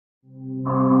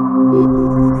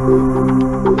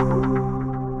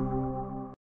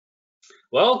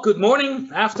Well, good morning,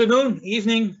 afternoon,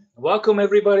 evening. Welcome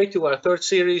everybody to our third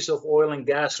series of oil and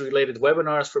gas related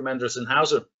webinars from Anderson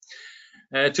Hauser.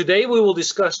 Today we will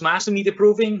discuss master meter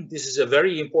proving. This is a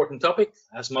very important topic,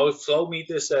 as most flow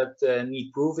meters that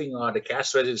need proving are the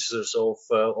cash registers of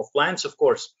plants, of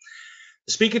course.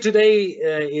 The speaker today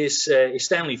is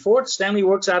Stanley Ford. Stanley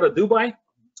works out of Dubai,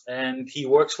 and he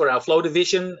works for our flow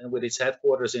division with its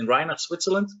headquarters in Reynolds,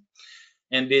 Switzerland.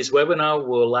 And this webinar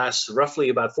will last roughly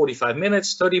about 45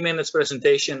 minutes, 30 minutes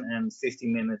presentation and 50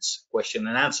 minutes question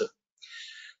and answer.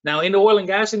 Now, in the oil and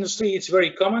gas industry, it's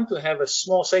very common to have a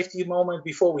small safety moment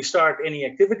before we start any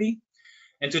activity.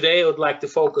 And today I would like to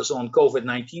focus on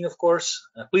COVID-19, of course.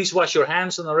 Please wash your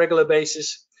hands on a regular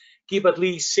basis. Keep at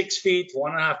least 6 feet,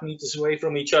 1.5 meters away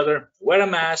from each other. Wear a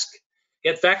mask.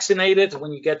 Get vaccinated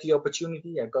when you get the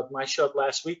opportunity. I got my shot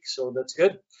last week, so that's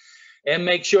good. And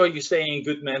make sure you stay in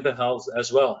good mental health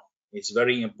as well. It's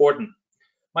very important.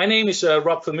 My name is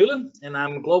Rob Vermeulen, and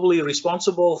I'm globally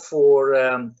responsible for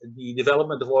the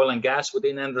development of oil and gas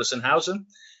within Anderson Hauser,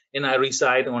 and I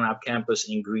reside on our campus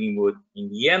in Greenwood,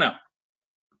 Indiana.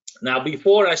 Now,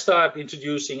 before I start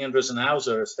introducing Anderson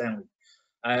Hauser, Stanley,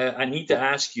 I need to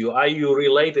ask you, are you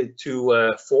related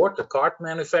to Ford, the car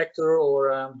manufacturer,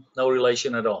 or no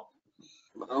relation at all?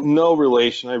 No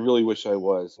relation. I really wish I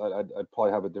was. I'd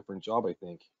probably have a different job, I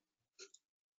think,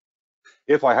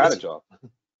 if I had a job.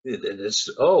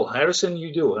 Oh, Harrison,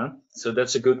 you do, huh? So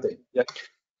that's a good thing. Yeah.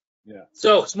 Yeah.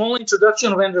 So, small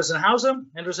introduction of Anderson Hauser.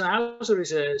 Anderson Hauser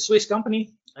is a Swiss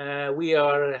company. We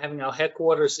are having our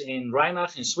headquarters in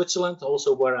Rheinach in Switzerland,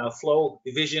 also where our flow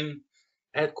division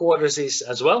headquarters is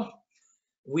as well.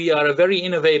 We are a very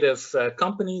innovative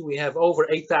company. We have over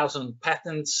 8,000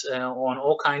 patents on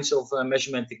all kinds of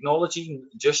measurement technology,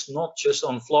 not just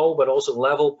on flow, but also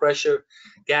level, pressure,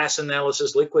 gas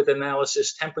analysis, liquid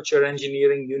analysis, temperature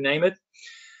engineering, you name it.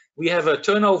 We have a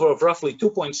turnover of roughly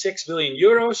 2.6 billion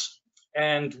euros,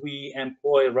 and we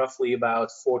employ roughly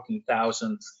about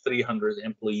 14,300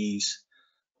 employees,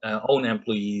 own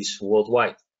employees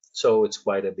worldwide. So it's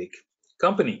quite a big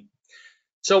company.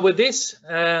 So with this,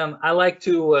 I like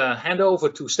to hand over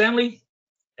to Stanley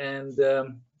and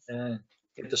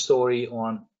get the story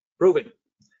on proving.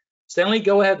 Stanley,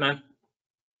 go ahead, man.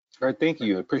 All right, thank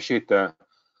you. I appreciate that.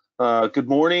 Good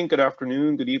morning, good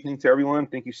afternoon, good evening to everyone.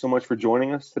 Thank you so much for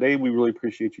joining us today. We really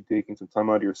appreciate you taking some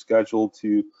time out of your schedule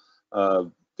to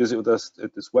visit with us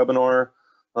at this webinar.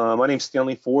 My name is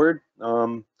Stanley Ford.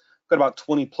 Got about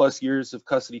 20 plus years of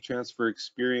custody transfer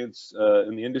experience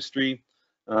in the industry.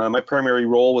 My primary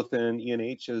role within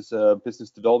E&H is a business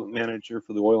development manager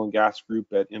for the oil and gas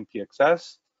group at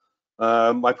MPXS.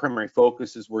 My primary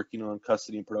focus is working on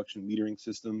custody and production metering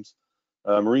systems,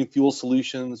 marine fuel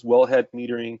solutions, wellhead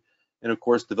metering, and of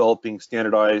course developing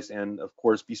standardized and of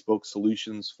course bespoke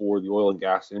solutions for the oil and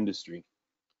gas industry.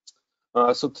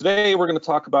 So today we're going to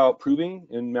talk about proving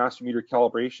and master meter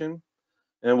calibration,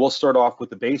 and we'll start off with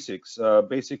the basics.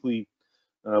 Basically,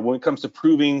 when it comes to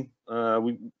proving,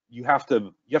 you have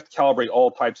to calibrate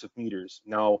all types of meters.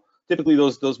 Now, typically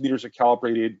those meters are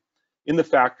calibrated in the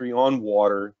factory on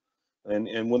water,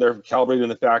 and when they're calibrated in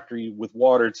the factory with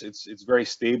water, it's very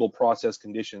stable process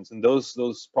conditions, and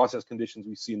those process conditions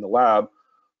we see in the lab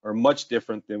are much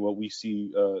different than what we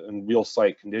see in real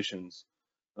site conditions.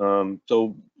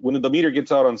 So when the meter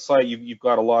gets out on site, you've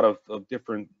got a lot of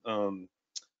different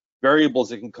variables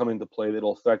that can come into play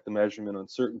that'll affect the measurement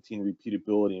uncertainty and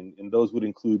repeatability, and those would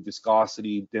include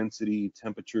viscosity, density,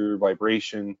 temperature,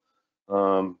 vibration,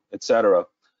 etc.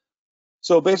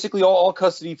 So basically all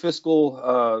custody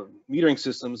fiscal metering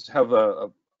systems have a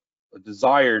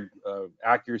desired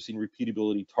accuracy and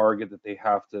repeatability target that they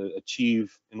have to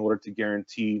achieve in order to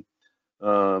guarantee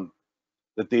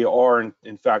that they are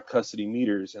in fact custody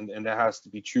meters, and that has to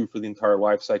be true for the entire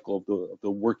life cycle of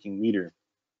the working meter.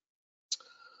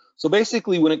 So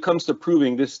basically, when it comes to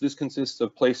proving, this consists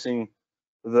of placing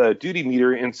the duty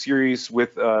meter in series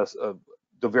with the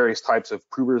various types of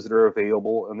provers that are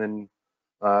available, and then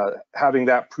having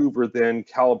that prover then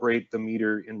calibrate the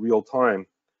meter in real time.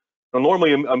 Now,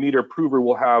 normally a meter prover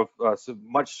will have some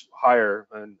much higher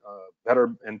and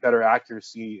better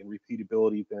accuracy and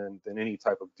repeatability than any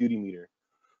type of duty meter.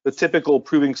 The typical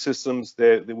proving systems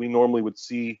that we normally would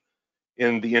see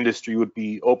in the industry would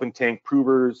be open tank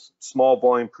provers, small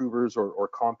volume provers, or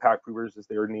compact provers as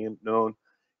they are known,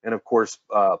 and of course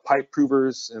pipe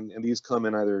provers, and these come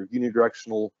in either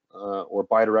unidirectional or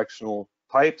bidirectional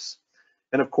types,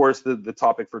 and of course the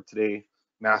topic for today,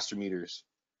 master meters.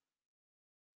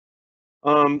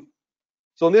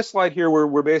 So in this slide here,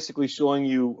 we're basically showing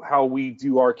you how we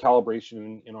do our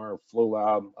calibration in our flow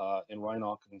lab in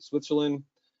Reynolds in Switzerland.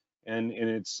 And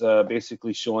it's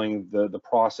basically showing the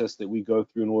process that we go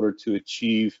through in order to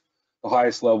achieve the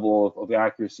highest level of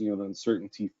accuracy and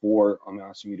uncertainty for a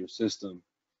master meter system.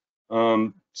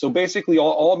 So basically,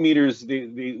 all meters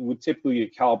they would typically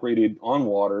get calibrated on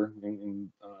water, and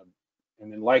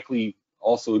then likely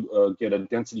also get a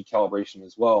density calibration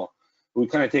as well. But we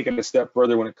kind of take it a step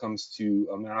further when it comes to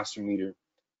a master meter.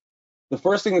 The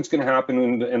first thing that's going to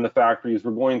happen in the factory is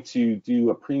we're going to do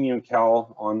a premium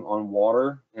cal on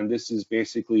water, and this is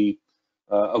basically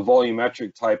a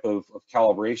volumetric type of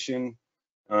calibration,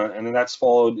 and then that's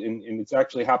followed, and it's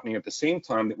actually happening at the same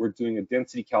time that we're doing a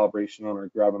density calibration on our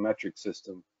gravimetric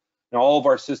system. Now, all of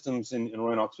our systems in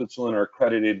Reynolds, Switzerland are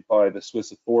accredited by the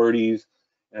Swiss authorities,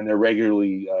 and they're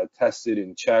regularly tested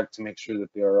and checked to make sure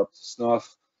that they are up to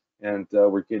snuff, and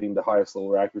we're getting the highest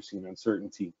level of accuracy and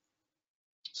uncertainty.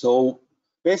 So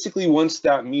basically, once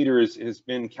that meter has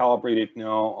been calibrated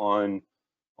now on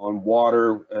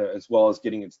water, as well as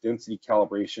getting its density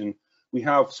calibration, we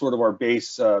have sort of our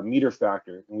base meter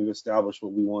factor, and we've established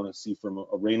what we want to see from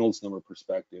a Reynolds number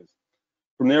perspective.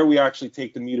 From there, we actually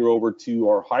take the meter over to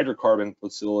our hydrocarbon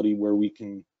facility, where we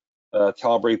can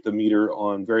calibrate the meter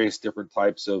on various different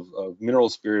types of mineral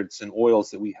spirits and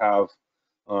oils that we have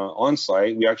on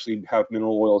site. We actually have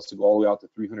mineral oils to go all the way out to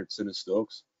 300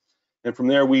 centistokes. And from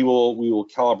there, we will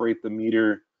calibrate the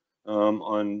meter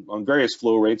on various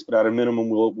flow rates, but at a minimum,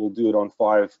 we'll do it on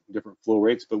 5 different flow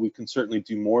rates, but we can certainly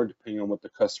do more depending on what the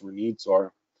customer needs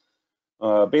are.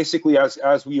 Basically,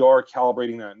 as we are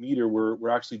calibrating that meter, we're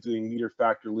actually doing meter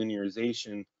factor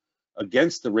linearization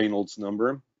against the Reynolds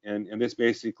number, and this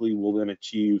basically will then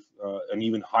achieve an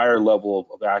even higher level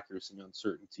of accuracy and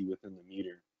uncertainty within the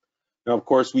meter. Now, of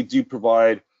course, we do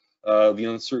provide the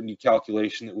uncertainty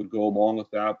calculation that would go along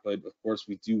with that, but of course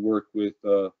we do work with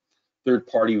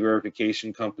third-party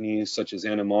verification companies such as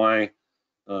NMI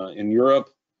in Europe,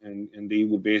 and they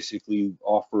would basically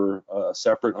offer a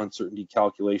separate uncertainty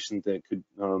calculation that could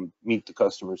meet the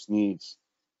customer's needs.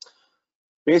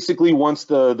 Basically, once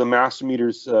the master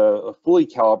meter's fully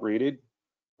calibrated,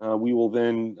 we will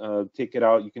then take it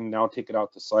out. You can now take it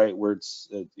out to site where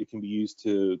it can be used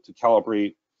to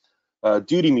calibrate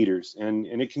duty meters, and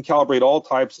it can calibrate all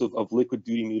types of liquid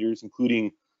duty meters,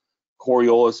 including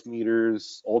Coriolis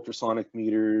meters, ultrasonic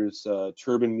meters,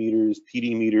 turbine meters,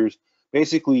 PD meters,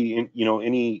 basically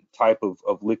any type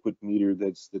of liquid meter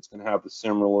that's going to have the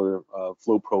similar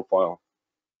flow profile.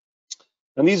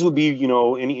 And these would be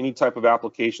any type of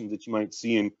applications that you might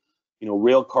see in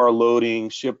rail car loading,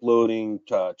 ship loading,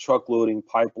 truck loading,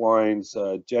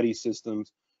 pipelines, jetty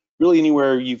systems, really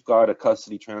anywhere you've got a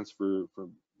custody transfer for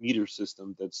meter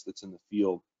system that's in the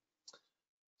field.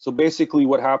 So basically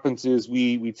what happens is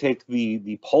we take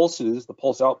the pulse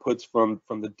outputs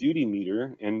from the duty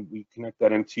meter, and we connect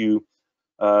that into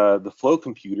the flow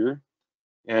computer,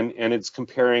 and it's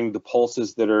comparing the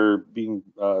pulses that are being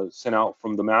sent out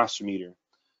from the master meter.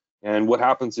 And what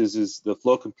happens is the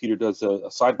flow computer does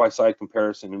a side-by-side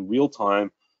comparison in real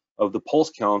time of the pulse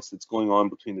counts that's going on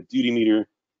between the duty meter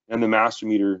and the master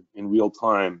meter in real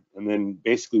time. And then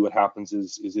basically what happens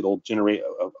is it'll generate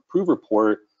a proof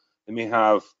report that may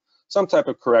have some type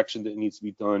of correction that needs to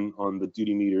be done on the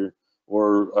duty meter,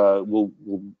 or will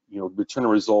return a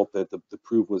result that the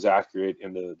proof was accurate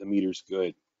and the meter's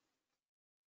good.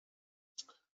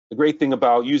 The great thing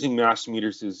about using master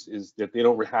meters is that they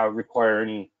don't require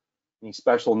any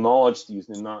special knowledge to use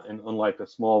them, unlike a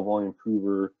small volume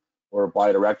prover or a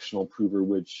bidirectional prover,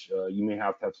 which you may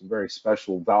have to have some very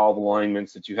special valve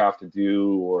alignments that you have to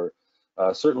do, or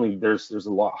certainly there's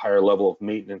a lot higher level of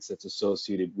maintenance that's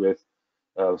associated with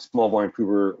a small volume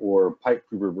prover or pipe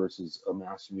prover versus a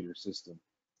master meter system.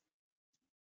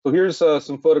 So here's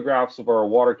some photographs of our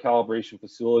water calibration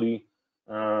facility.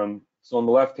 So on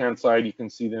the left-hand side, you can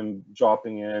see them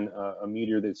dropping in a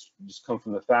meter that's just come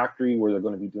from the factory where they're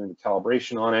going to be doing the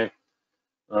calibration on it.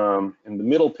 In the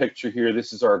middle picture here,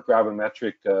 this is our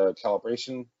gravimetric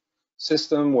calibration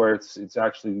system, where it's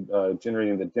actually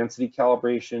generating the density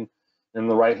calibration. And on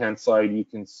the right-hand side, you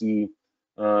can see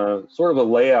sort of a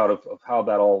layout of how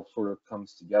that all sort of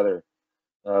comes together.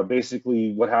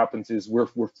 Basically, what happens is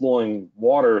we're flowing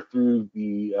water through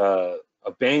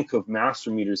a bank of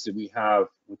master meters that we have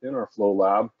within our flow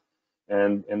lab,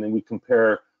 and then we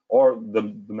compare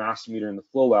the master meter in the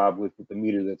flow lab with the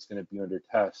meter that's going to be under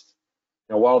test.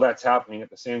 Now, while that's happening, at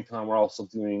the same time, we're also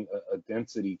doing a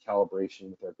density calibration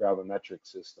with our gravimetric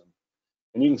system.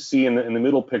 And you can see in the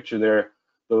middle picture there,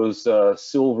 those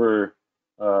silver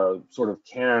sort of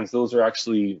cans, those are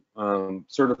actually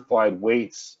certified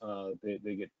weights.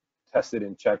 They get tested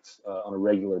and checked on a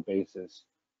regular basis.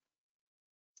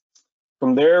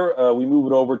 From there, we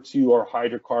move it over to our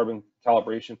hydrocarbon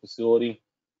calibration facility,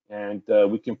 and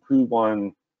we can prove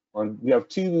on we have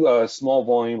two small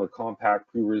volume or compact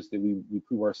provers that we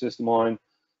prove our system on.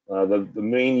 The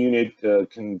main unit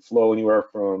can flow anywhere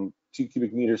from 2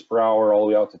 cubic meters per hour all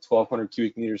the way out to 1,200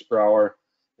 cubic meters per hour,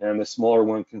 and the smaller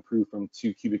one can prove from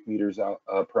 2 cubic meters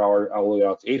per hour all the way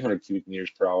out to 800 cubic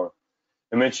meters per hour.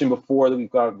 I mentioned before that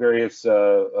we've got various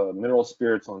mineral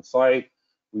spirits on site.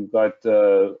 We've got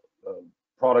a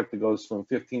product that goes from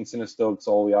 15 centistokes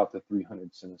all the way out to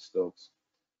 300 centistokes.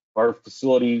 Our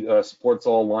facility supports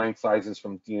all line sizes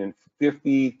from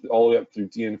DN50 all the way up through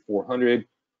DN400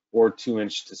 or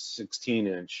 2-inch to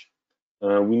 16-inch.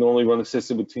 We normally run the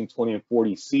system between 20 and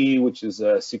 40 C, which is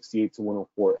 68 to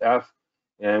 104 F,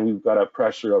 and we've got a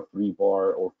pressure of 3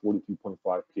 bar or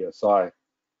 42.5 PSI.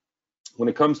 When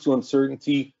it comes to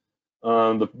uncertainty,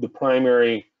 the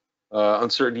primary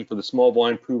uncertainty for the small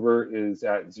volume prover is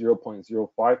at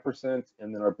 0.05%,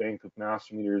 and then our bank of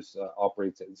master meters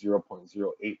operates at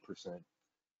 0.08%.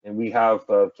 And we have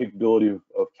capability of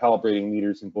calibrating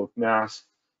meters in both mass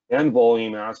and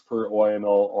volume as per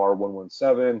OIML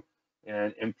R117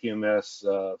 and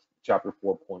MPMS chapter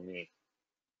 4.8.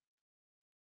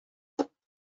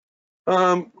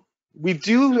 We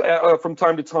do, from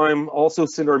time to time, also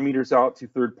send our meters out to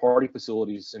third-party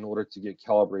facilities in order to get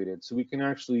calibrated. So we can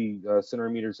actually send our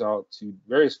meters out to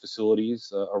various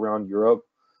facilities around Europe.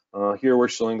 Here we're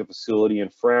showing the facility in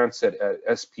France at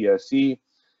SPSE.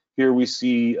 Here we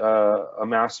see a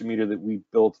master meter that we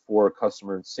built for a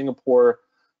customer in Singapore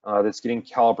that's getting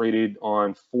calibrated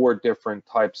on 4 different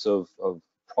types of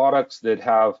products that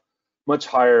have much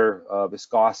higher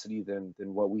viscosity than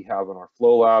what we have in our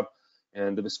flow lab.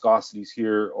 And the viscosities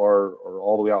here are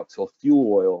all the way out till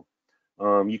fuel oil.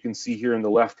 You can see here in the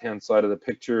left-hand side of the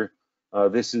picture,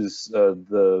 this is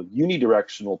the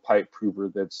unidirectional pipe prover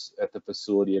that's at the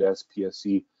facility at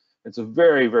SPSE. It's a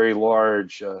very, very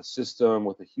large system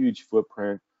with a huge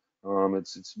footprint.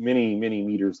 It's many, many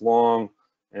meters long,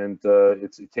 and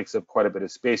it takes up quite a bit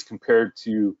of space compared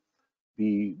to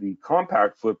the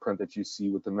compact footprint that you see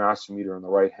with the master meter on the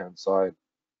right-hand side.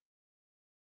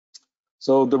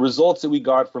 So the results that we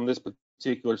got from this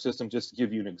particular system, just to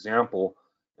give you an example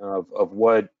of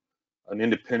what an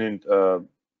independent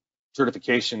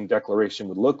certification declaration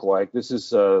would look like. This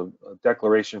is a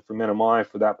declaration from NMI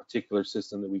for that particular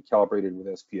system that we calibrated with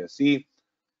SPSE.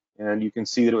 And you can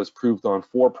see that it was proved on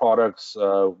 4 products,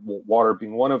 water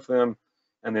being one of them,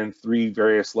 and then 3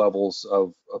 various levels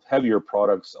of heavier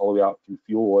products all the way out through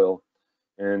fuel oil.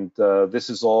 And this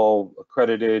is all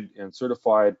accredited and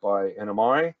certified by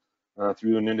NMI.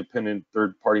 Through an independent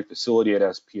third-party facility at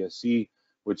SPSE,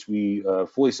 which we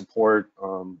fully support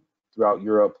throughout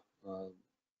Europe,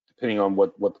 depending on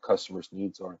what the customer's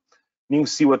needs are. And you can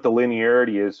see what the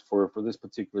linearity is for this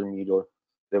particular meter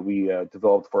that we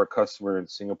developed for our customer in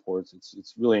Singapore.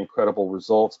 It's really incredible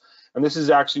results. And this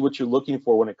is actually what you're looking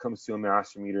for when it comes to a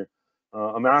master meter.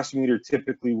 A master meter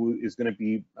typically is going to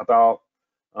be about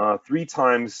 3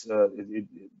 times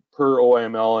per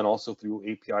OIML and also through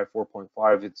API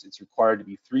 4.5, it's required to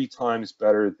be 3 times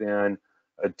better than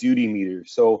a duty meter.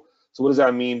 So what does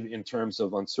that mean in terms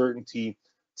of uncertainty?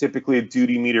 Typically, a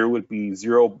duty meter would be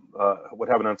would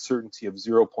have an uncertainty of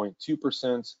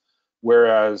 0.2%,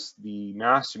 whereas the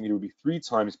master meter would be 3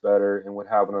 times better and would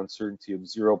have an uncertainty of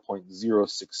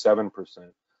 0.067%. So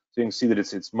you can see that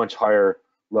it's much higher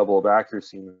level of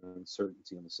accuracy and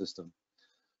uncertainty in the system.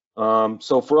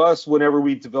 So for us, whenever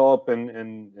we develop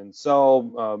and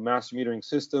sell master metering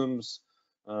systems,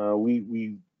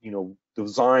 we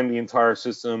design the entire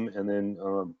system and then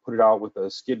put it out with a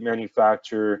skid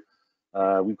manufacturer.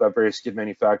 We've got various skid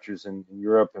manufacturers in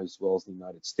Europe as well as the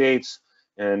United States,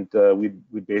 and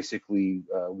we basically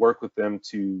work with them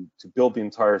to build the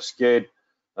entire skid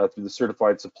through the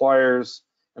certified suppliers,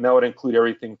 and that would include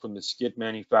everything from the skid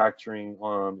manufacturing,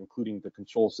 including the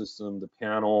control system, the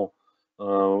panel.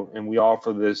 And we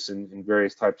offer this in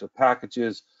various types of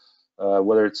packages,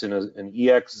 whether it's in an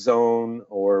EX zone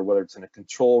or whether it's in a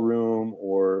control room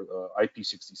or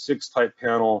IP66 type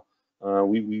panel.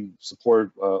 We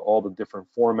support all the different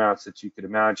formats that you could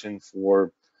imagine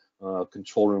for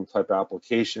control room type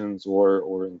applications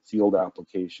or in field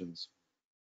applications.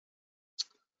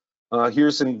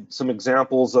 Here's some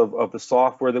examples of the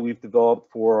software that we've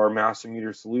developed for our master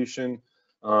meter solution.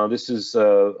 This is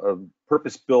a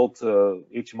purpose-built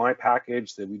HMI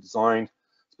package that we designed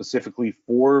specifically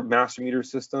for master meter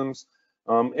systems.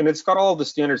 And it's got all of the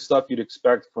standard stuff you'd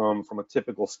expect from a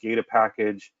typical SCADA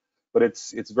package, but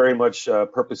it's very much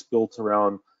purpose built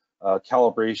around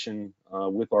calibration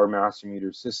with our master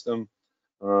meter system.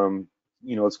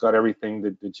 You know, it's got everything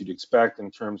that you'd expect in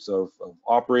terms of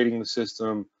operating the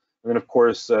system, and then of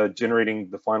course generating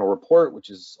the final report, which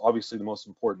is obviously the most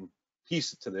important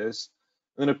piece to this.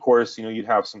 And then of course, you know, you'd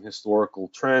have some historical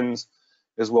trends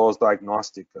as well as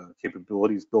diagnostic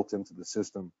capabilities built into the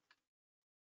system.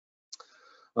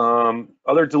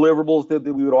 Other deliverables that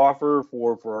we would offer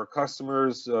for our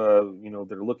customers, you know,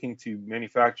 that are looking to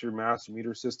manufacture master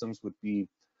meter systems would be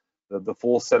the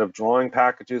full set of drawing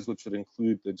packages, which would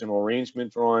include the general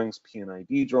arrangement drawings,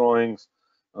 PNID drawings,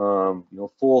 you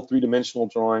know, full three-dimensional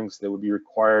drawings that would be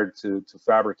required to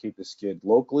fabricate the skid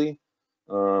locally,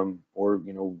 or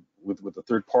you know, with a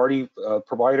third-party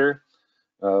provider.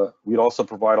 We'd also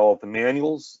provide all of the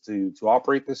manuals to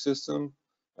operate the system,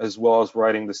 as well as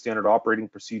writing the standard operating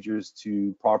procedures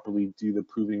to properly do the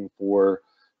proving for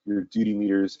your duty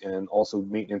meters and also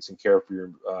maintenance and care for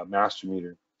your master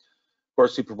meter. Of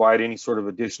course, we provide any sort of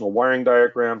additional wiring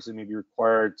diagrams that may be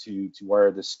required to wire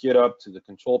the skid up to the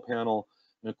control panel,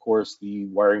 and of course the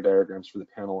wiring diagrams for the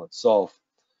panel itself.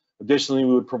 Additionally,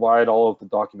 we would provide all of the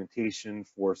documentation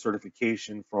for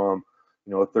certification from,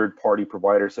 you know, a third-party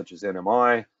provider such as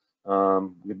NMI.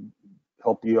 We'd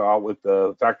help you out with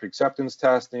the factory acceptance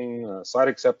testing, site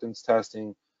acceptance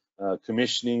testing,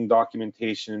 commissioning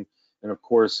documentation, and of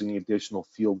course any additional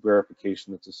field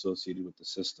verification that's associated with the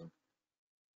system.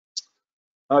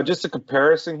 Just a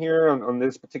comparison here on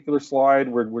this particular slide,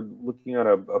 we're looking at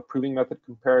a proving method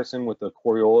comparison with the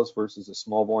Coriolis versus a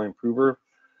small volume prover.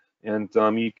 And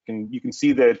you can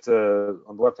see that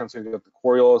on the left hand side we've got the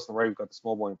Coriolis, on the right we've got the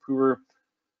small volume prover.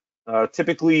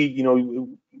 Typically, you know,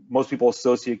 most people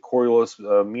associate Coriolis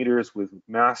meters with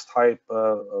mass type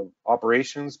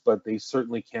operations, but they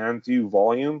certainly can do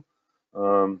volume.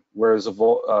 Whereas a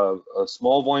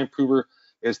small volume prover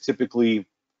is typically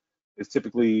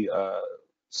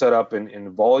set up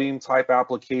in volume type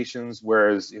applications,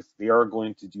 whereas if they are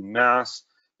going to do mass,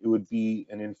 it would be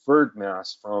an inferred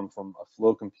mass from a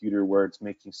flow computer where it's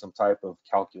making some type of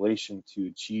calculation to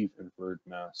achieve inferred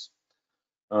mass.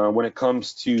 When it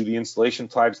comes to the installation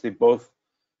types, they both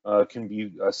can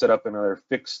be set up in either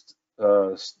fixed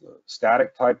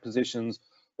static type positions,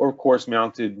 or of course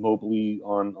mounted mobily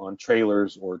on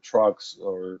trailers or trucks,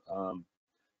 or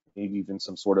maybe even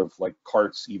some sort of like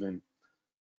carts even.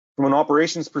 From an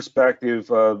operations perspective,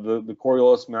 the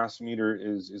Coriolis master meter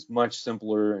is much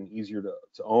simpler and easier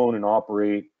to own and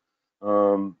operate.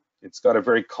 It's got a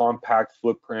very compact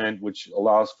footprint, which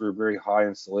allows for very high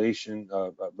installation,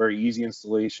 very easy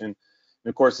installation. And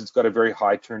of course, it's got a very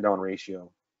high turn down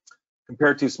ratio.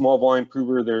 Compared to a small volume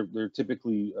prover, they're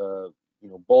typically you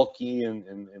know, bulky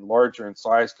and larger in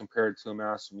size compared to a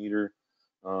master meter.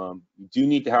 You do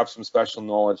need to have some special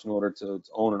knowledge in order to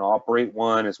own and operate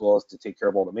one, as well as to take care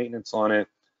of all the maintenance on it.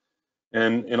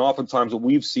 And oftentimes what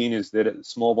we've seen is that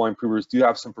small volume provers do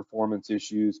have some performance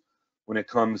issues when it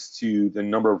comes to the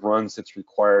number of runs that's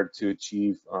required to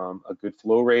achieve a good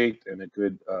flow rate and a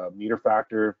good meter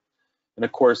factor. And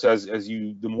of course,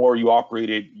 the more you operate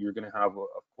it, you're going to have,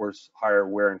 of course, higher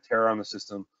wear and tear on the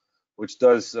system, which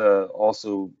does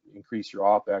also increase your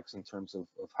OPEX in terms of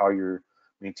how you're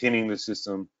maintaining the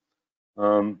system.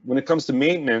 When it comes to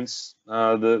maintenance,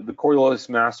 the Coriolis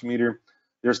master meter,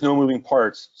 there's no moving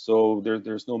parts, so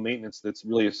there's no maintenance that's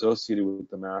really associated with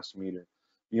the master meter.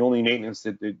 The only maintenance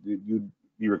that you'd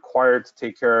be required to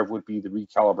take care of would be the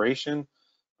recalibration,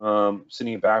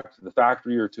 sending it back to the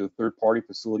factory or to a third-party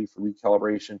facility for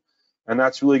recalibration, and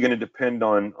that's really going to depend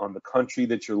on the country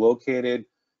that you're located,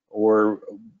 or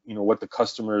you know, what the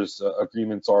customer's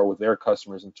agreements are with their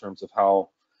customers in terms of how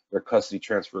their custody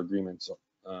transfer agreements,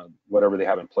 whatever they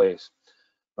have in place.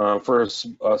 For a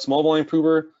small volume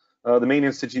prover, the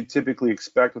maintenance that you typically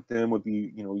expect with them would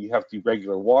be, you know, you have to do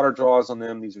regular water draws on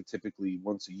them. These are typically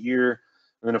once a year.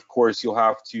 And then of course you'll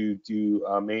have to do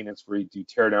maintenance where you do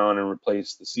tear down and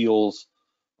replace the seals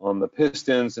on the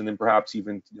pistons, and then perhaps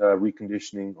even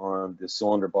reconditioning on the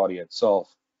cylinder body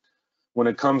itself. When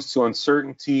it comes to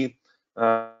uncertainty,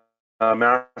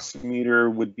 master meter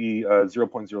would be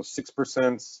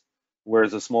 0.06%,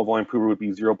 whereas a small volume prover would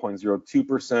be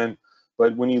 0.02%.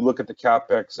 But when you look at the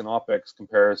CapEx and OpEx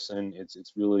comparison,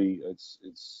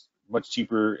 it's much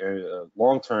cheaper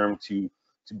long term to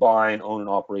buy and own and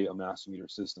operate a master meter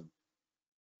system.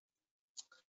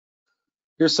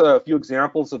 Here's a few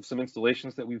examples of some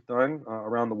installations that we've done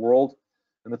around the world.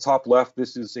 In the top left,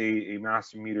 this is a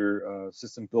master meter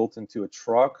system built into a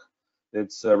truck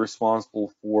that's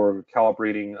responsible for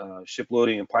calibrating ship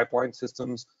loading and pipeline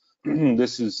systems,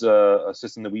 This is a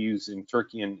system that we use in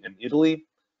Turkey and Italy.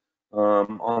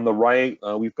 On the right,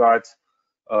 we've got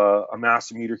a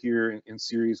master meter here in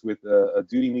series with a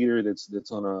duty meter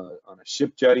that's on a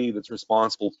ship jetty that's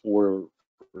responsible for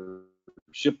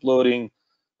ship loading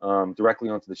directly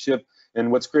onto the ship.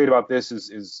 And what's great about this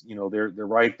is you know, they're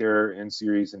right there in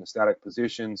series in a static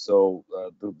position, so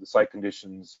the site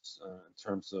conditions in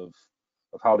terms of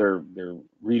how they're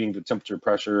reading the temperature,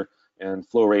 pressure, and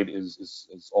flow rate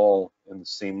is all in the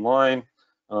same line.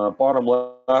 Bottom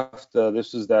left,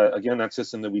 this is that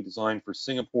system that we designed for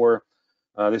Singapore.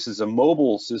 This is a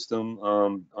mobile system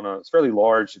it's fairly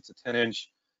large. It's a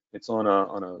 10-inch. It's on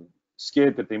a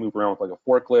skid that they move around with like a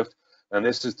forklift. And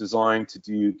this is designed to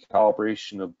do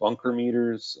calibration of bunker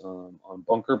meters on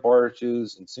bunker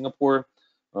barges in Singapore.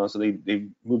 So they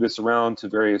move this around to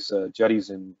various jetties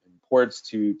and ports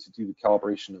to do the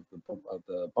calibration of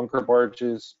the bunker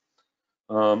barges.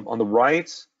 On the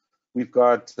right, we've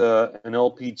got an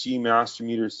LPG master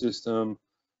meter system.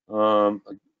 In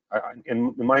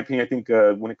my opinion, I think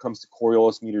when it comes to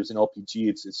Coriolis meters and LPG,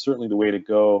 it's certainly the way to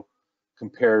go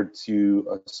compared to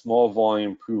a small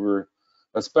volume prover,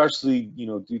 especially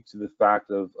due to the fact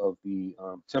of the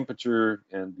temperature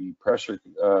and the pressure.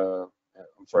 The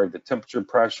temperature,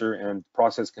 pressure, and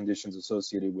process conditions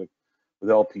associated with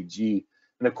LPG.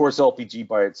 And of course, LPG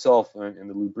by itself and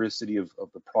the lubricity of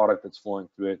the product that's flowing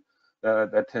through it,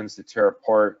 that tends to tear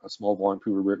apart a small volume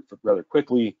prover rather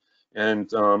quickly.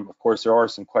 And of course, there are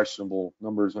some questionable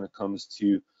numbers when it comes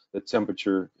to the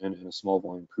temperature in a small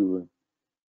volume prover.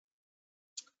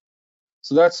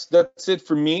 So that's it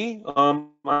for me.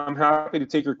 I'm happy to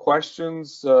take your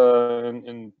questions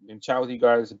and chat with you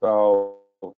guys about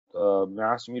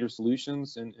master meter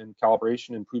solutions and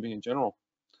calibration and proving in general.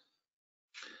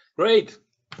 Great.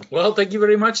 Well, thank you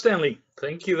very much, Stanley.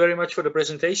 Thank you very much for the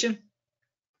presentation.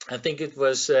 I think it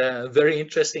was very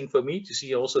interesting for me to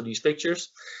see also these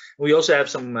pictures. We also have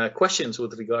some questions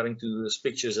with regarding to these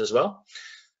pictures as well.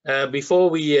 Before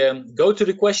we go to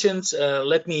the questions,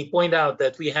 let me point out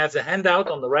that we have the handout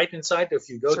on the right-hand side. If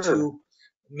you go to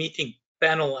meeting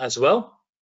panel as well,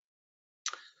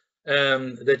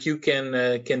 that you can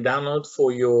download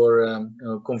for your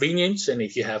convenience. And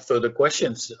if you have further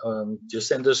questions, just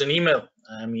send us an email.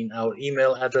 I mean, our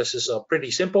email addresses are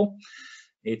pretty simple.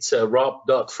 It's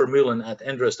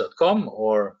rob.vermeulen@endress.com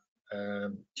or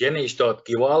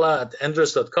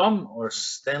jenish.giwala@endress.com or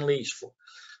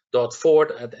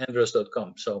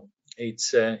stanley.ford@endress.com. So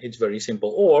it's very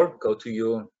simple. Or go to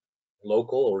your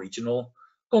local or regional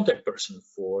contact person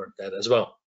for that as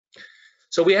well.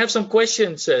 So we have some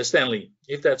questions, Stanley,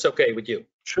 if that's okay with you.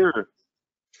 Sure.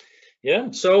 Yeah.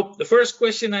 So the first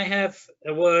question I have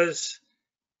was,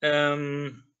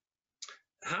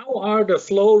 how are the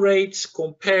flow rates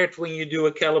compared when you do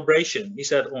a calibration? Is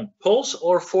that on pulse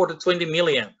or for the 20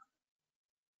 milliamp?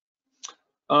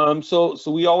 So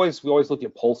we always look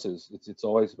at pulses. It's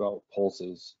always about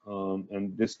pulses,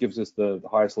 and this gives us the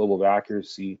highest level of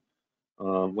accuracy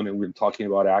when we're talking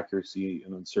about accuracy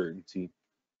and uncertainty.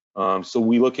 So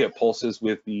we look at pulses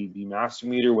with the master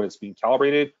meter when it's being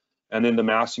calibrated, and then the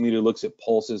master meter looks at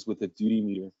pulses with the duty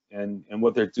meter. And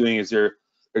what they're doing is they're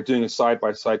doing a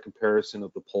side-by-side comparison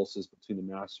of the pulses between the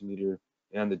master meter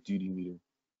and the duty meter.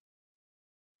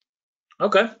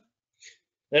 Okay.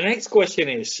 The next question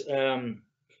is,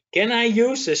 can I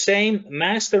use the same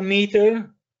master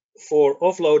meter for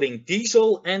offloading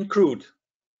diesel and crude?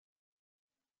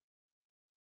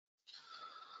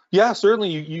 Yeah,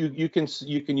 certainly you can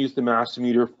use the master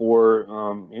meter for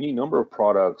any number of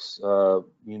products.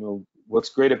 What's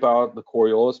great about the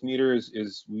Coriolis meter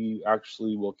is we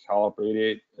actually will calibrate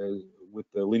it with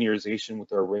the linearization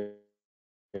with our range.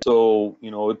 So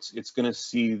it's going to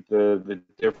see the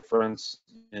difference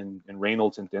in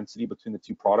Reynolds and density between the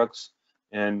two products,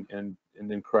 and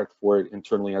then correct for it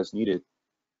internally as needed.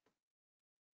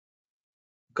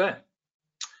 Okay.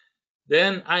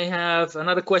 Then I have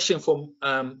another question from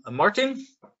Martin,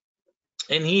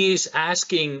 and he is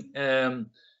asking,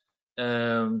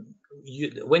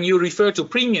 when you refer to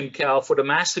premium cal for the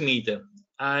master meter,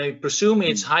 I presume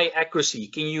it's high accuracy.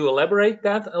 Can you elaborate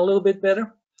that a little bit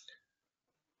better?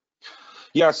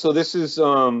 Yeah, so this is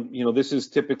this is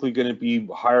typically going to be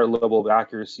higher level of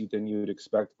accuracy than you would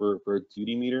expect for a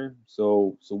duty meter.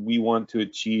 So we want to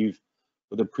achieve,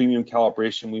 with a premium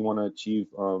calibration, we want to achieve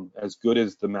as good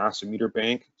as the master meter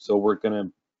bank. So we're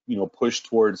going to push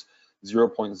towards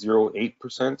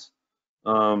 0.08%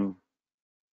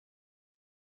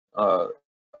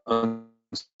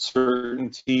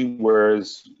 uncertainty,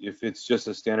 whereas if it's just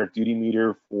a standard duty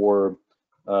meter for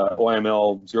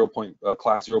OIML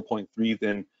class 0.3,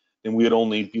 then then we would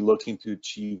only be looking to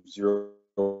achieve 0.2%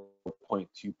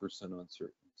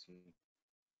 uncertainty.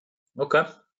 Okay.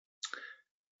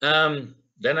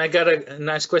 Then I got a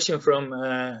nice question from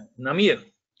Namir.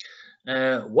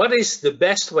 What is the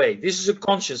best way? This is a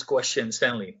conscious question,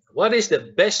 Stanley. What is the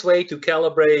best way to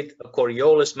calibrate a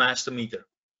Coriolis master meter?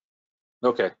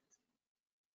 Okay.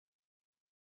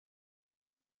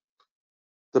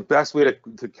 The best way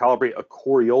to calibrate a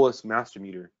Coriolis master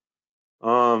meter.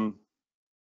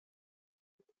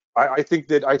 I think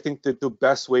that the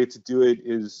best way to do it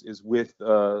is with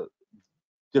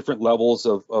different levels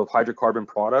of hydrocarbon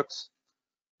products,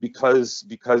 because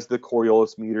the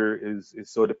Coriolis meter is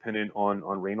so dependent on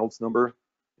Reynolds number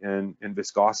and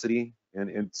viscosity, and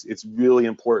it's really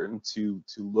important to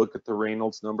look at the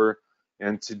Reynolds number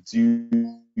and to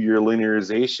do your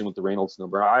linearization with the Reynolds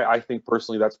number. I think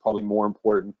personally that's probably more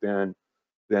important than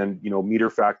meter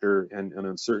factor and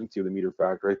uncertainty of the meter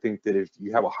factor. I think that if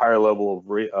you have a higher level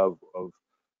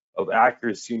of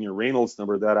accuracy in your Reynolds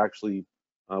number, that actually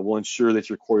will ensure that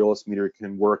your Coriolis meter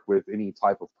can work with any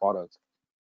type of product.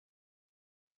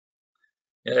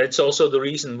 It's also the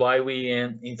reason why we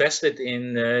invested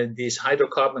in this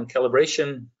hydrocarbon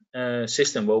calibration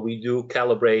system, where we do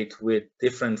calibrate with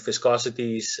different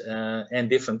viscosities and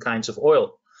different kinds of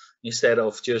oil, instead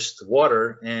of just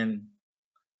water and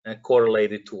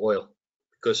correlated to oil,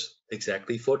 because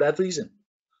exactly for that reason.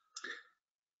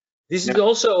 This is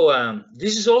also a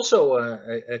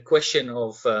question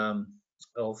of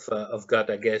gut,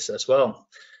 I guess, as well.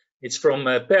 It's from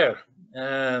Per.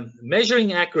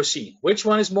 Measuring accuracy, which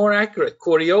one is more accurate,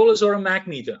 Coriolis or a mag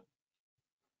meter?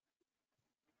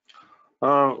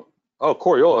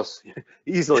 Coriolis,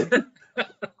 easily.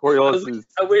 Coriolis is.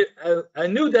 I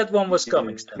knew that one was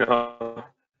coming. No,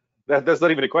 that's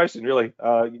not even a question, really.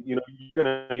 You're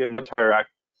gonna get much higher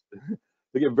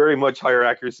you get very much higher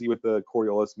accuracy with the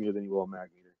Coriolis meter than you will a mag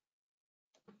meter.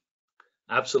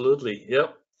 Absolutely,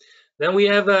 yep. Then we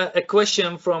have a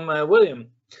question from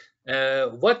William.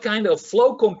 What kind of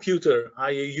flow computer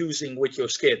are you using with your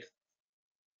skid?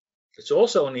 It's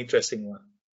also an interesting one.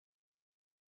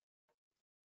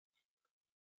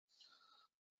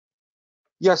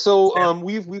 Yeah, so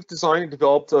we've designed and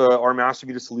developed our master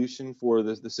meter solution for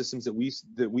the systems that we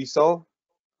sell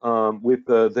with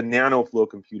the nano flow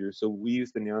computer. So we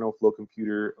use the nano flow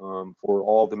computer for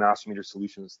all the master meter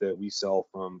solutions that we sell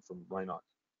from Reynolds.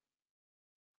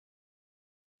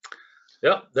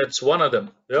 Yeah, that's one of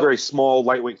them. Yep. Very small,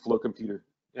 lightweight flow computer,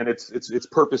 and it's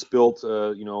purpose built,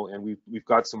 and we've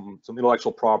got some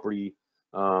intellectual property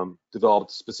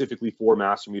developed specifically for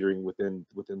master metering within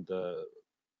the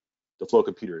flow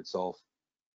computer itself.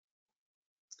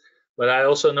 But I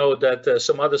also know that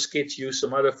some other skids use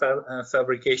some other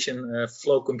fabrication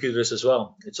flow computers as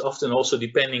well. It's often also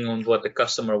depending on what the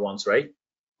customer wants, right?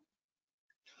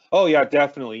 Oh yeah,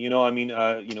 definitely. You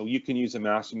can use a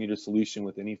master meter solution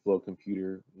with any flow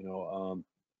computer. All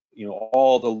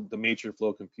the major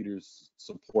flow computers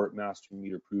support master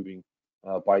meter proving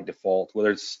by default,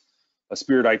 whether it's a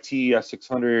Spirit IT,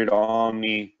 S600,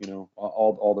 Omni.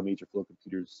 All the major flow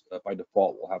computers by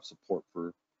default will have support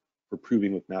for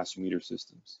proving with master meter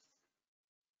systems.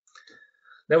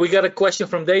 Now we got a question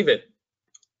from David.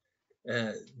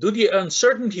 Do the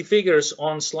uncertainty figures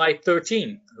on slide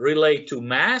 13 relate to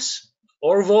mass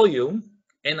or volume,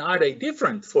 and are they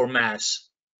different for mass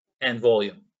and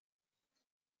volume?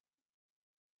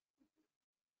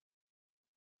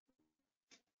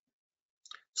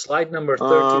 Slide number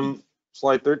 13.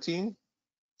 Slide 13?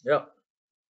 Yeah.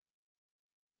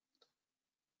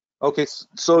 Okay,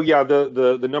 so yeah,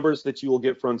 the numbers that you will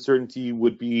get for uncertainty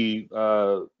would be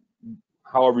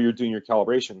however you're doing your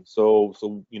calibration. So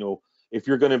if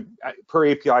you're going to,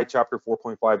 per API chapter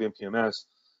 4.5 MPMS,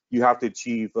 you have to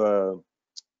achieve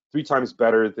 3 times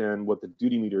better than what the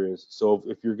duty meter is. So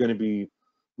if you're going to be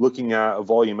looking at a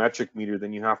volumetric meter,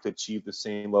 then you have to achieve the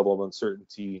same level of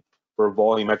uncertainty for a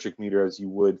volumetric meter as you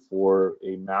would for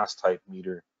a mass type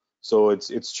meter. So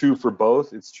it's true for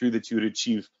both. It's true that you would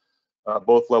achieve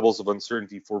both levels of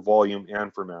uncertainty for volume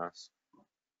and for mass.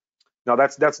 Now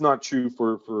that's not true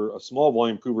for a small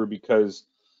volume prover, because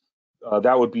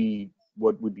that would be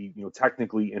what would be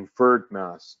technically inferred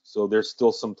mass. So there's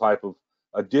still some type of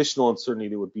additional uncertainty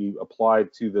that would be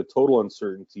applied to the total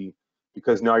uncertainty,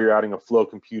 because now you're adding a flow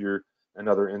computer and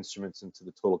other instruments into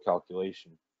the total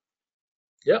calculation.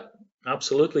 Yeah,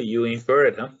 absolutely. You infer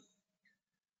it, huh?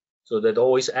 So that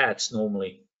always adds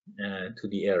normally to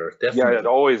the error. Definitely. Yeah, it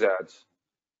always adds.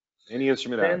 Any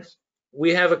instrument adds.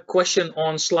 We have a question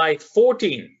on slide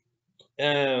 14.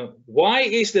 Why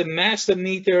is the master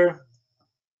meter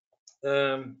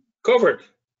covered?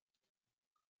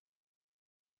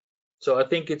 So I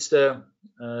think it's the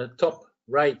top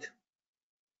right.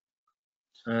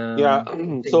 Yeah. I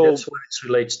think So, that's what it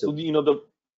relates to. you know,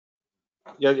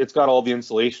 it's got all the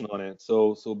insulation on it.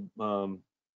 So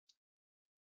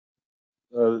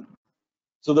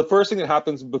the first thing that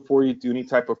happens before you do any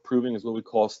type of proving is what we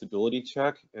call a stability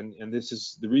check, and this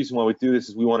is the reason why we do this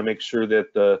is we want to make sure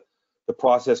that the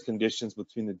process conditions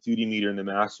between the duty meter and the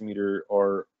master meter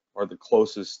are the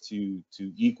closest to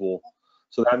equal.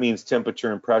 So that means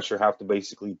temperature and pressure have to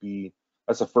basically be,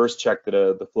 that's the first check that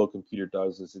the flow computer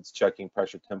does, is it's checking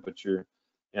pressure, temperature,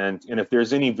 and if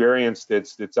there's any variance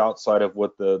that's outside of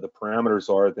what the parameters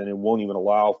are, then it won't even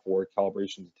allow for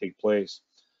calibration to take place.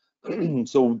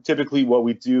 So typically what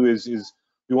we do is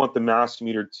we want the master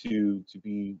meter to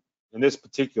be, in this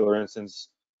particular instance,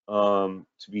 to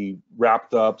be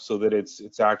wrapped up so that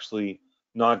it's actually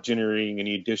not generating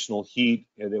any additional heat,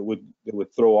 and it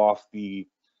would throw off the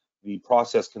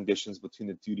process conditions between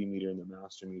the duty meter and the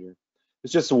master meter.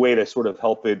 It's just a way to sort of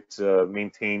help it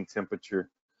maintain temperature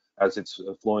as it's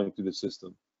flowing through the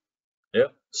system. Yeah,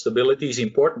 stability is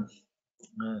important.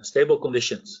 Stable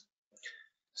conditions.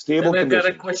 Stable and I've conditions.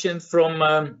 got a question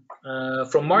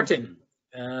from Martin.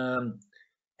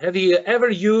 Have you ever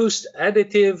used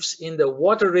additives in the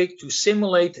water rig to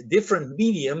simulate different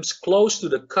mediums close to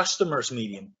the customer's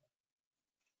medium?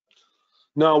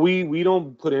 No, we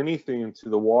don't put anything into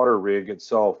the water rig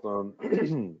itself,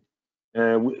 and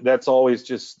that's always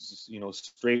just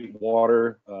straight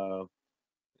water,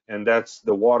 and that's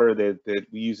the water that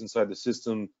we use inside the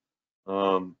system.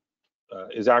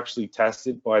 Is actually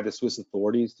tested by the Swiss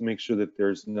authorities to make sure that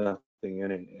there's nothing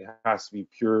in it. It has to be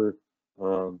pure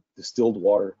distilled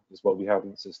water is what we have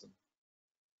in the system.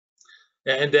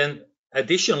 And then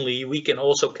additionally, we can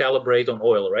also calibrate on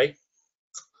oil, right?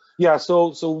 Yeah,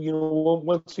 so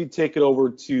once we take it over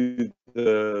to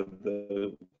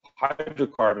the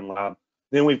hydrocarbon lab,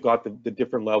 then we've got the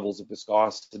different levels of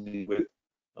viscosity with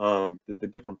the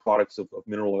different products of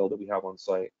mineral oil that we have on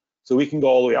site. So we can go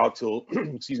all the way out till,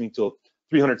 excuse me, till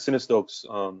 300 centistokes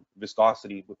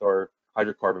viscosity with our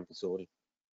hydrocarbon facility.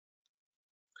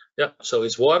 Yeah, so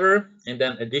it's water and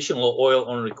then additional oil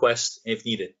on request if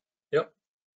needed. Yep.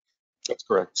 That's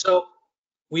correct. So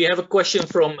we have a question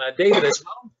from David as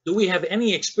well. Do we have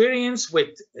any experience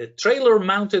with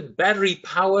trailer-mounted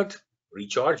battery-powered,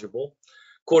 rechargeable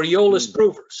Coriolis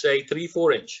provers, say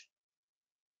 3-4 inch?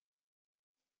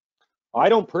 I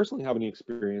don't personally have any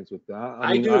experience with that.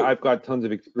 I mean, do. I've got tons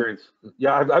of experience.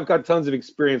 Yeah, I've got tons of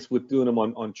experience with doing them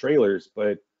on trailers,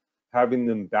 but having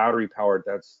them battery powered,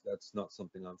 that's not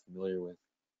something I'm familiar with.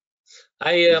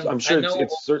 I'm sure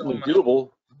it's certainly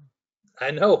doable.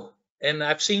 I know, and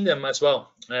I've seen them as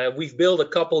well. We've built a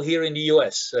couple here in the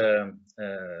US,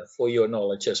 for your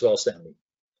knowledge as well, Stanley.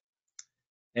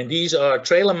 And these are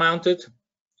trailer mounted,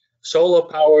 solar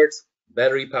powered,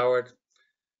 battery powered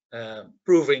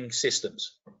proving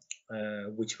systems,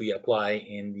 which we apply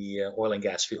in the oil and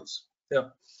gas fields. Yeah.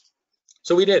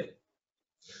 So we did.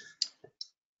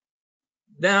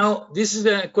 Now, this is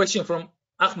a question from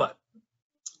Ahmad.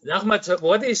 Ahmad,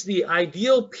 what is the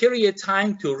ideal period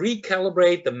time to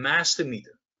recalibrate the master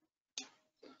meter?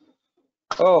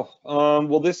 Oh,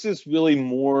 well, this is really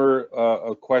more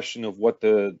a question of what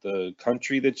the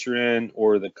country that you're in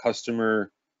or the customer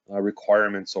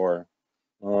requirements are.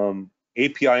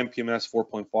 API MPMS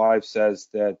 4.5 says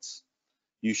that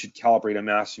you should calibrate a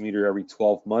master meter every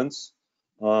 12 months,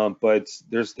 but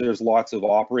there's lots of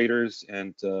operators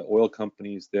and oil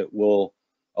companies that will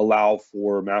allow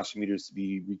for master meters to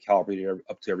be recalibrated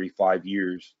up to every 5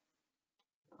 years.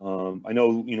 I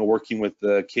know, working with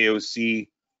the KOC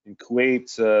in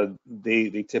Kuwait,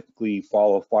 they typically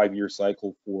follow a 5-year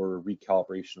cycle for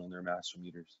recalibration on their master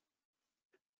meters.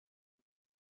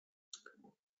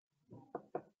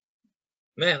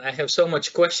 Man, I have so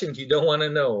much questions you don't want to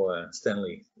know,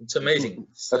 Stanley. It's amazing.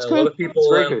 That's a good. lot of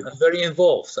people are very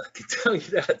involved. I can tell you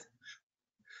that.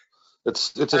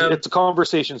 It's a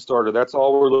conversation starter. That's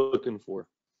all we're looking for.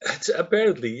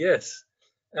 Apparently, yes.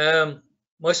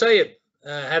 Mosayyed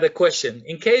had a question.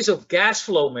 In case of gas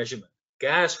flow measurement,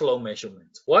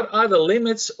 what are the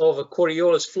limits of a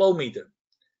Coriolis flow meter?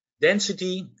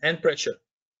 Density and pressure.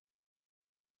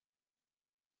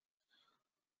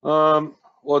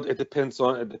 Well, it depends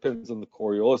on the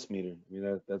Coriolis meter. I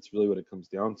mean, that's really what it comes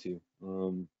down to.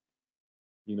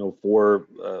 For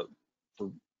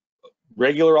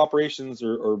regular operations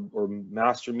or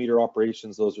master meter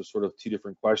operations, those are sort of two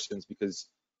different questions, because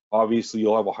obviously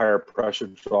you'll have a higher pressure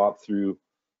drop through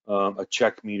a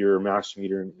check meter or master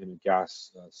meter in a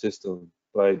gas system.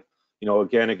 But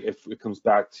again, if it comes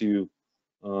back to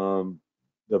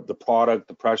the product,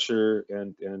 the pressure,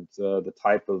 and the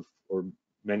type of or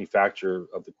manufacturer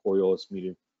of the Coriolis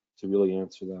meter to really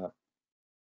answer that.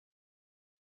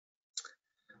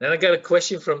 Then I got a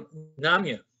question from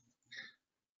Namia.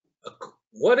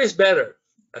 What is better,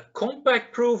 a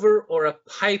compact prover or a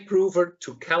pipe prover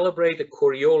to calibrate a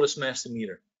Coriolis master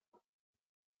meter?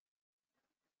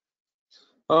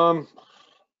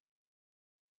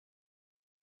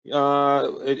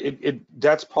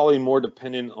 That's probably more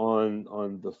dependent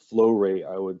on the flow rate,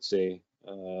 I would say.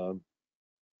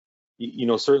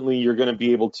 Certainly you're going to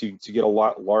be able to get a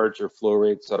lot larger flow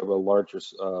rates out of a larger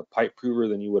pipe prover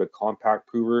than you would a compact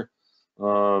prover,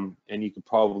 and you could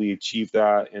probably achieve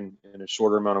that in a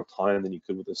shorter amount of time than you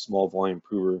could with a small volume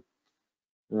prover.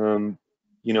 I'm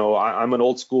an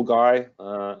old school guy,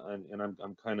 and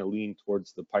I'm kind of leaning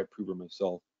towards the pipe prover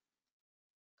myself.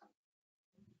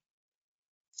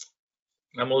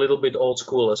 I'm a little bit old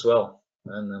school as well,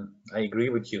 and I agree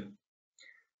with you.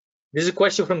 This is a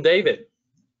question from David.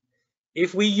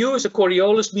 If we use a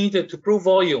Coriolis meter to prove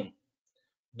volume,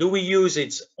 do we use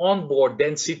its onboard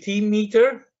density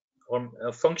meter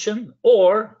or function,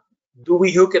 or do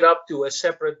we hook it up to a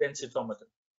separate densitometer?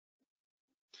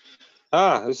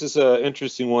 This is an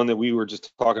interesting one that we were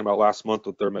just talking about last month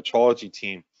with our metrology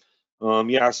team.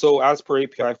 So as per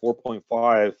API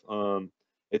 4.5,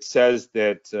 it says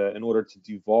that in order to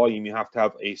do volume, you have to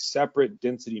have a separate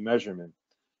density measurement.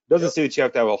 It doesn't say that you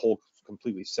have to have a whole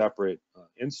completely separate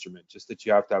instrument, just that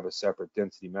you have to have a separate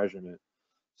density measurement.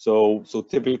 So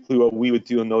typically what we would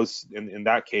do in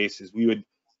that case is we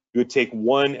would take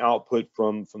one output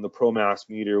from the ProMass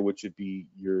meter, which would be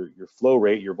your flow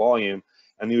rate, your volume,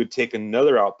 and we would take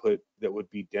another output that would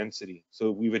be density.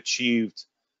 So we've achieved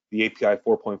the API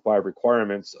 4.5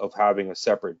 requirements of having a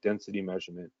separate density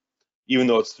measurement, even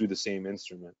though it's through the same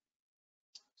instrument.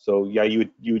 So yeah, you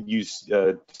would use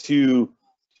two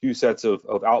sets of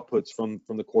outputs from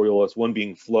the Coriolis, one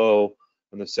being flow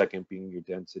and the second being your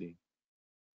density.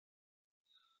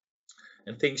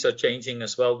 And things are changing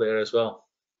as well there as well.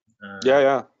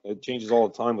 Yeah, it changes all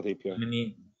the time with API. I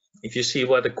mean, if you see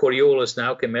what the Coriolis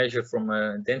now can measure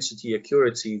from density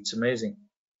accuracy, it's amazing.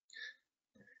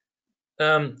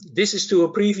 This is to a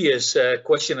previous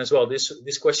question as well.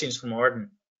 This question is from Arden.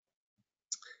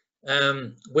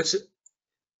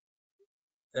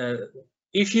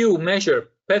 If you measure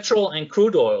petrol and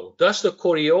crude oil, does the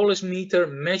Coriolis meter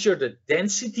measure the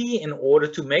density in order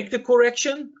to make the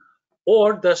correction,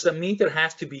 or does the meter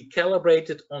have to be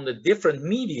calibrated on the different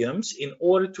mediums in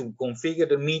order to configure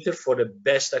the meter for the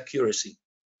best accuracy?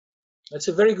 That's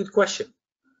a very good question.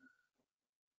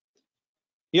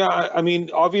 Yeah, I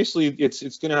mean, obviously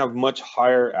it's going to have much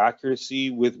higher accuracy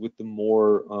with the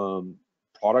more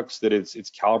products that it's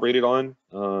calibrated on.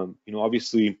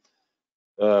 Obviously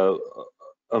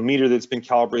a meter that's been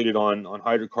calibrated on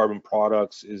hydrocarbon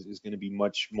products is going to be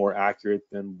much more accurate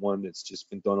than one that's just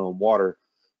been done on water.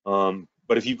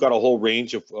 But if you've got a whole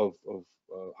range of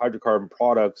hydrocarbon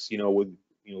products, with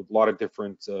a lot of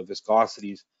different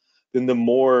viscosities, then the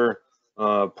more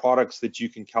products that you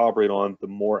can calibrate on, the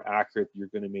more accurate you're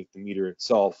going to make the meter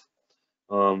itself.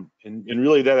 And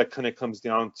really that kind of comes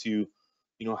down to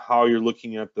how you're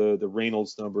looking at the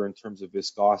Reynolds number in terms of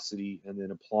viscosity, and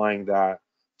then applying that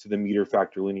to the meter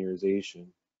factor linearization.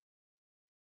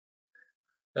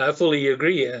 I fully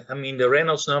agree. I mean, the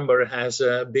Reynolds number has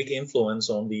a big influence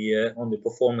on the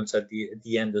performance at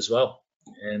the end as well.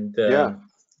 And yeah,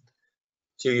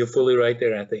 so you're fully right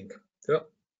there, I think. So,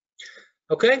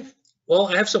 okay. Well,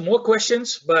 I have some more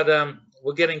questions, but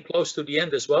we're getting close to the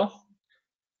end as well.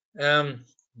 Do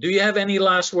you have any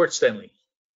last words, Stanley?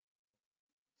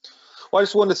 Well, I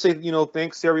just wanted to say,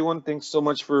 thanks to everyone. Thanks so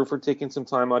much for taking some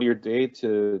time out of your day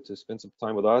to spend some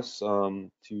time with us,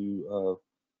 to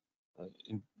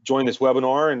join this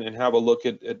webinar and have a look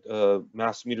at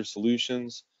master meter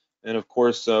solutions. And of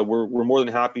course, we're more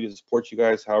than happy to support you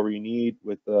guys however you need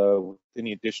with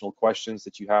any additional questions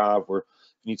that you have, or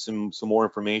need some more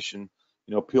information.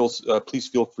 Please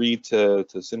feel free to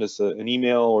send us an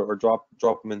email or drop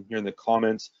them in here in the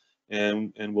comments,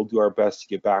 and we'll do our best to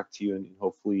get back to you and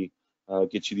hopefully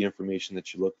get you the information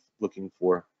that you're looking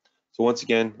for. So once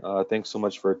again, thanks so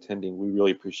much for attending. We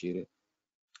really appreciate it.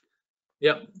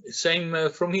 Yeah,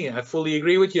 same from me. I fully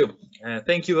agree with you.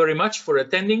 Thank you very much for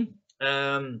attending.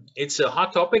 It's a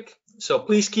hot topic, so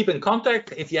please keep in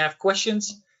contact if you have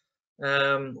questions.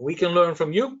 We can learn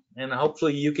from you, and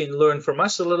hopefully you can learn from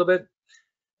us a little bit.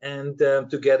 And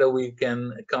together we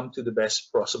can come to the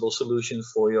best possible solution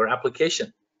for your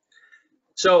application.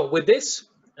 So with this,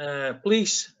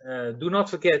 please do not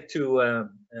forget to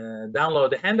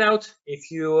download the handout if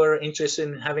you are interested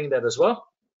in having that as well.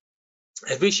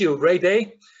 I wish you a great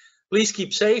day. Please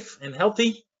keep safe and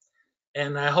healthy.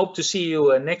 And I hope to see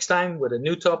you next time with a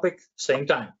new topic, same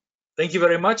time. Thank you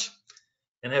very much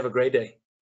and have a great day.